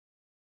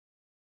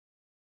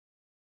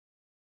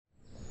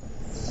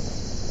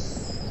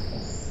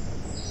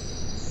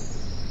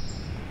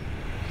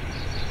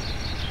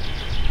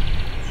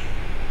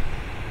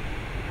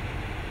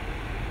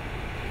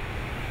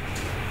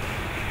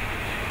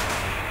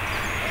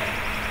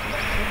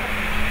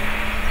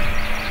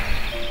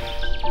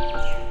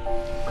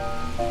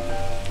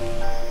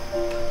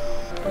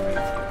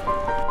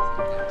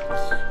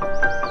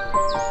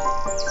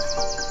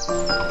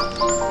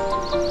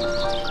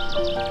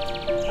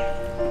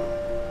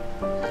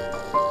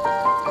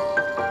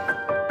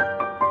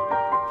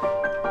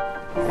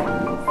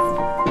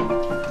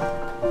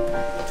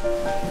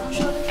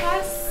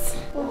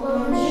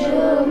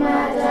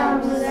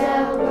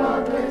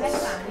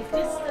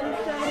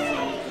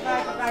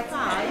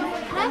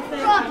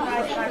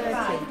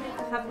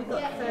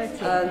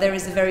There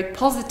is a very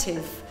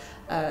positive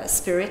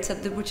spirit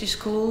at the British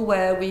school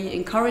where we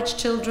encourage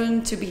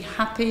children to be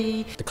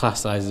happy. The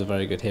class sizes are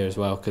very good here as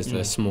well because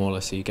they're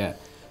smaller, so you get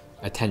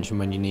attention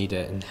when you need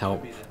it and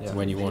help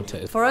when you want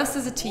it. For us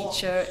as a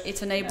teacher,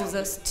 it enables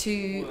us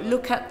to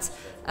look at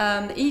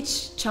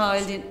each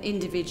child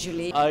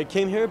individually. I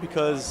came here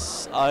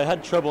because I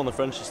had trouble in the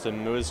French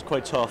system. It was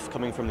quite tough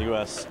coming from the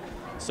US.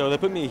 So they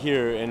put me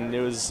here and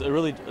it was a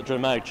really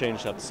dramatic change,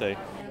 I have to say.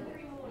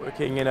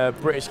 Working in a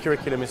British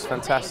curriculum is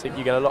fantastic.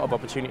 You get a lot of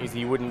opportunities that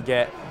you wouldn't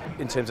get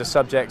in terms of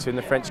subjects in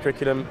the French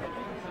curriculum.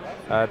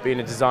 Being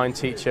a design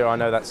teacher, I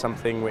know that's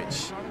something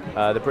which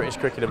the British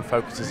curriculum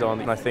focuses on,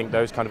 and I think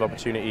those kind of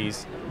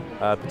opportunities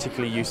are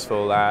particularly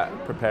useful at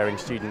preparing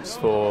students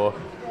for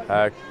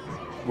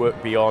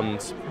work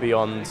beyond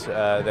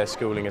their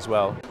schooling as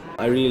well.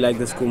 I really like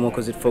the school more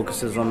because it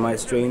focuses on my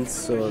strengths,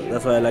 so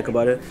that's what I like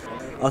about it.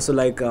 I also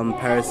like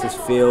Paris's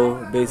feel,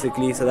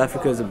 basically. South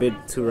Africa is a bit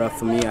too rough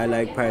for me. I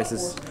like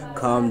Paris's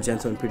calm,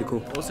 gentle and pretty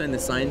cool. Also in the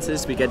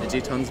sciences we get to do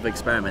tons of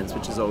experiments,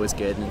 which is always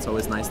good, and it's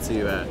always nice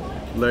to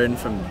learn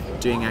from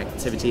doing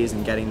activities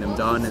and getting them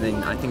done, and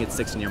then I think it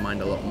sticks in your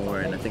mind a lot more,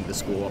 and I think the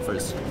school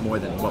offers more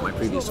than what my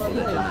previous school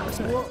did in that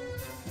respect.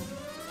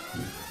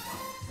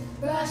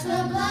 Brush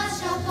the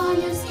blush up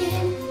on your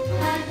skin,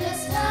 hide the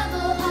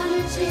stubble on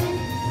your chin.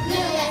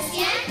 Little less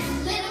yak,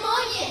 little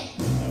more yin.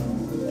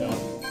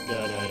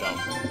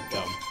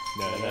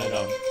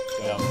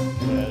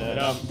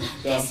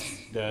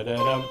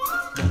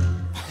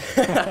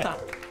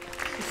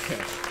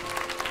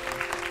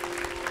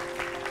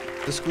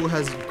 The school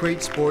has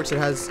great sports. It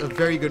has a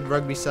very good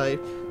rugby side,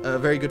 a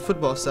very good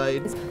football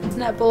side.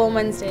 Netball on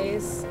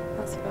Wednesdays,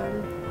 that's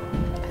fun.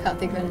 I can't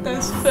think of anything.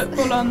 There's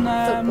football on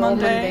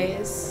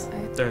Mondays.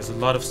 There's a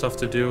lot of stuff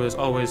to do. There's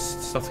always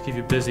stuff to keep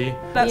you busy.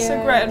 That's a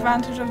great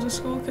advantage of the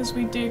school because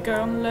we do go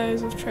on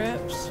loads of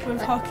trips,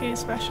 with hockey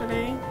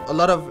especially. A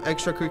lot of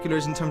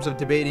extracurriculars in terms of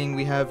debating.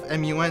 We have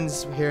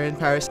MUNs here in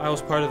Paris. I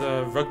was part of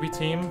the rugby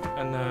team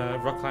and the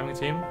rock climbing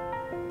team.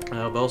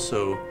 I've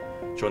also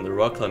joined the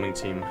rock climbing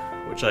team,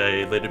 which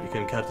I later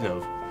became captain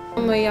of.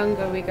 When we're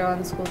younger, we go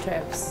on school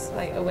trips,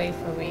 like away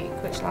for a week,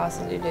 which allows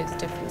us to do loads of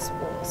different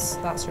sports.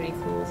 That's really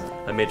cool.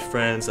 I made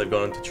friends, I've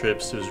gone on to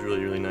trips, it was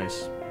really, really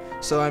nice.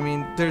 So, I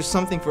mean, there's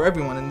something for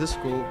everyone in this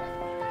school.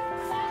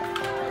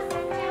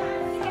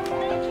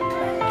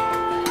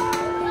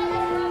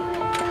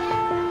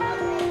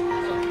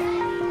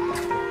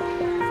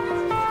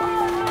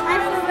 My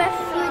favorite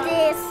food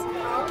is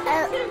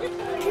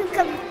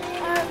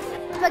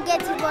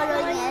spaghetti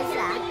bolognese.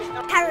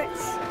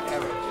 Carrots.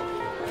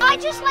 I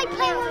just like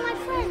playing with my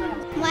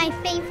friends. My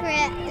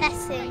favorite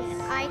lesson,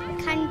 I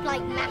kind of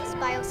like maths,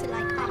 but I also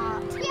like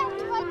art.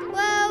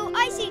 Well,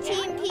 ICT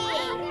and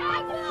PE.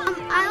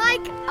 I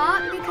like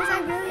art because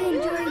I really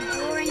enjoy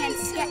drawing and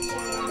sketching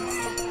and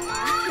stuff like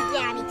that.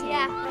 Yeah, me too.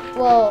 Yeah.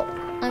 Well,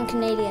 I'm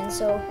Canadian,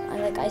 so I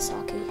like ice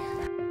hockey.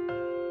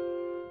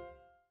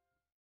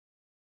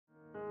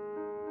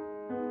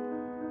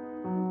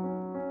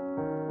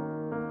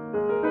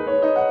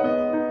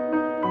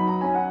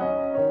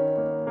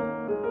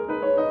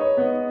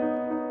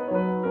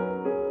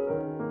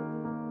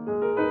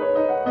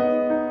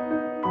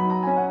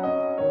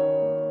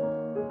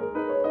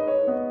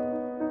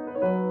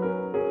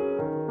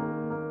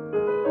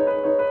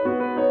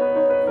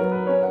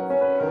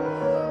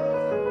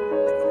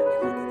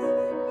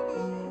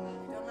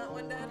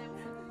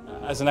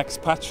 As an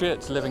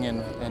expatriate living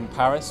in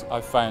Paris,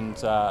 I've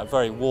found a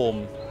very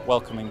warm,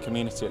 welcoming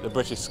community at the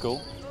British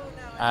school,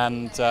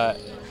 and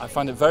I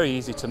find it very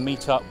easy to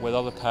meet up with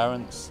other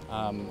parents,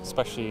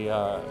 especially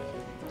the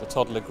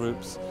toddler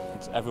groups.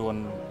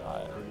 Everyone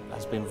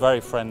has been very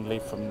friendly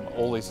from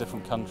all these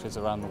different countries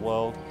around the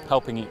world,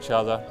 helping each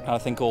other, and I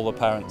think all the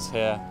parents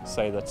here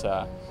say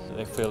that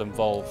they feel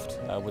involved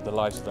with the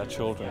lives of their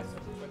children.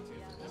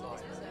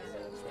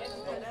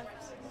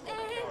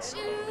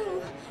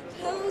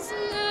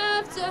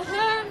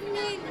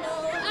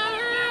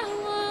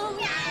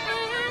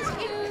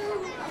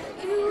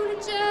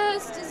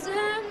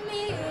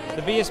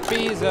 The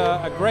VSB is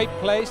a great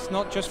place,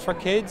 not just for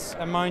kids,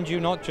 and mind you,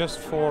 not just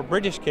for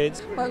British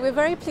kids. Well, we're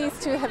very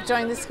pleased to have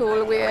joined the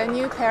school. We're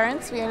new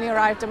parents. We only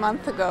arrived a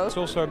month ago. It's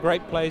also a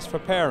great place for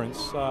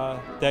parents.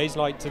 Days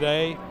like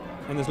today,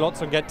 and there's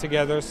lots of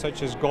get-togethers,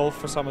 such as golf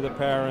for some of the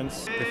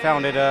parents. We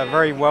found it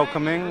very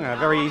welcoming,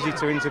 very easy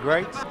to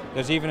integrate.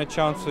 There's even a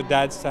chance for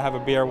dads to have a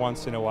beer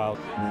once in a while.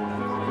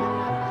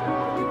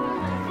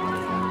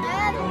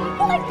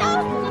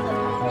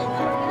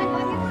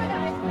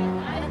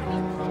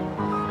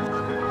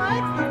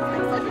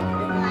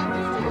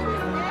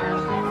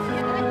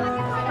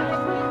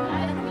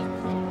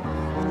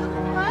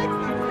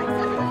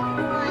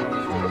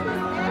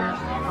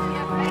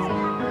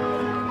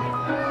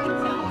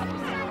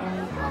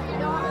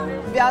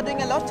 We are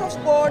doing a lot of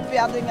sport, we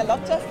are doing a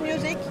lot of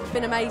music. It's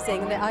been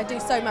amazing. I do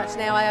so much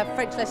now. I have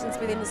French lessons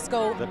within the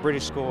school. The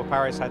British School of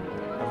Paris had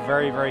a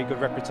very, very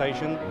good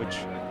reputation, which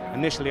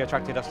initially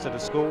attracted us to the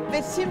school.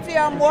 It seems we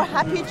are more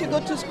happy to go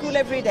to school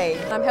every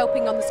day. I'm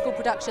helping on the school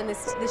production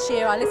this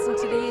year. I listened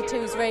to the Year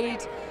 2s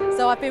read,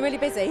 so I've been really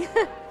busy.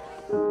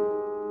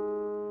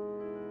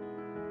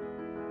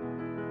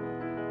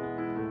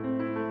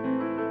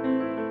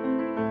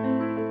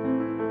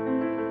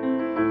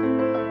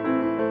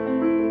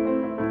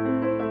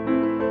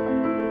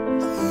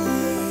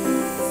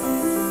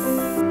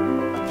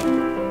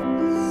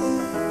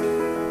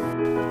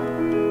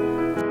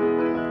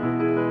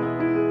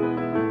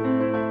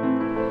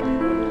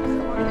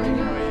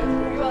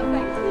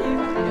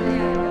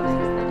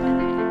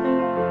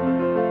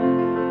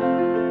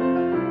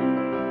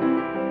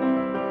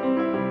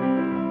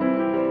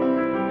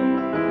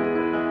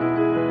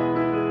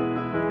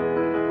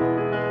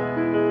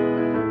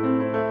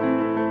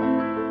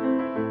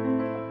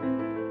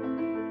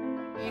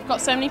 You've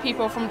got so many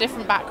people from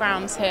different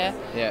backgrounds here,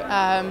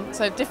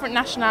 so different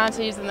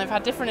nationalities, and they've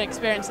had different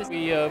experiences.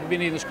 We've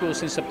been in the school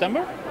since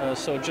September,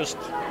 so just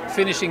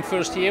finishing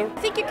first year. I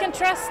think you can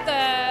trust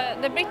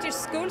the British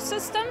school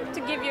system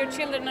to give your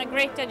children a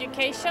great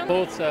education.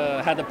 Both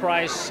had a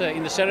prize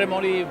in the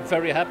ceremony,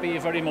 very happy,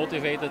 very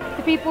motivated.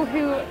 The people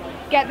who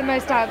get the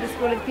most out of the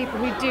school are the people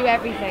who do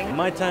everything.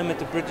 My time at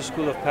the British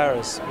School of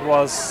Paris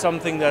was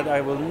something that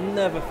I will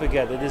never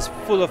forget. It is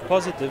full of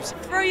positives.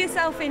 Throw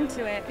yourself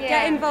into it,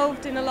 get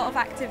involved in a lot of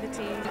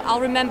activities. I'll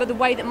remember the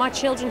way that my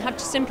children have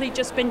simply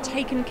just been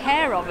taken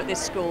care of at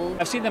this school.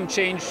 I've seen them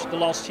change the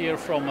last year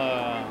from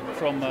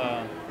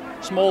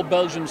small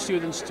Belgian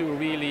students to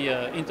really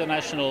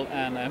international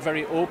and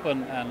very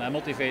open and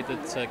motivated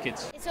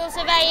kids. It's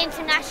also very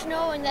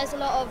international and there's a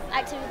lot of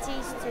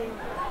activities to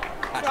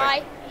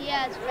try.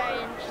 Yeah, it's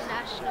very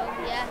international,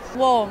 yes.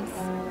 Warmth.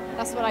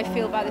 That's what I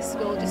feel about this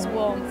school, just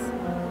warmth.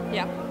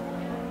 Yeah.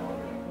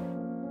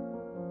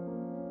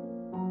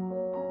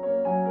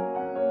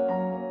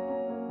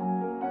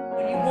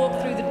 When you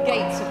walk through the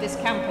gates of this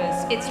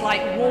campus, it's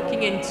like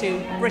walking into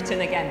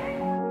Britain again.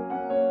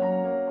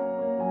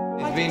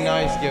 It's been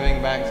nice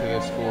giving back to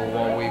the school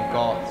what we've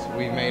got.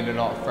 We've made a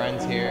lot of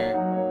friends here.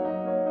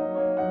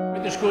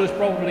 The school is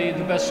probably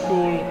the best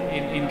school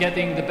in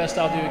getting the best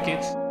out of your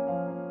kids.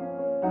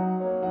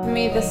 For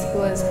me, the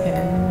school has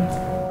been...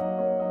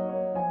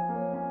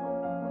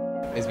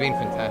 It's been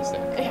fantastic.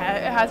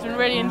 Yeah, it has been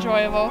really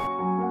enjoyable.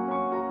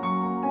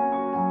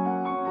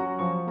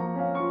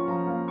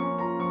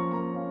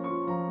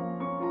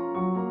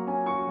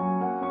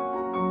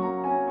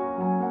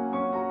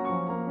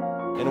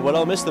 And what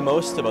I'll miss the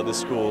most about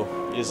this school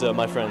is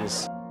my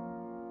friends.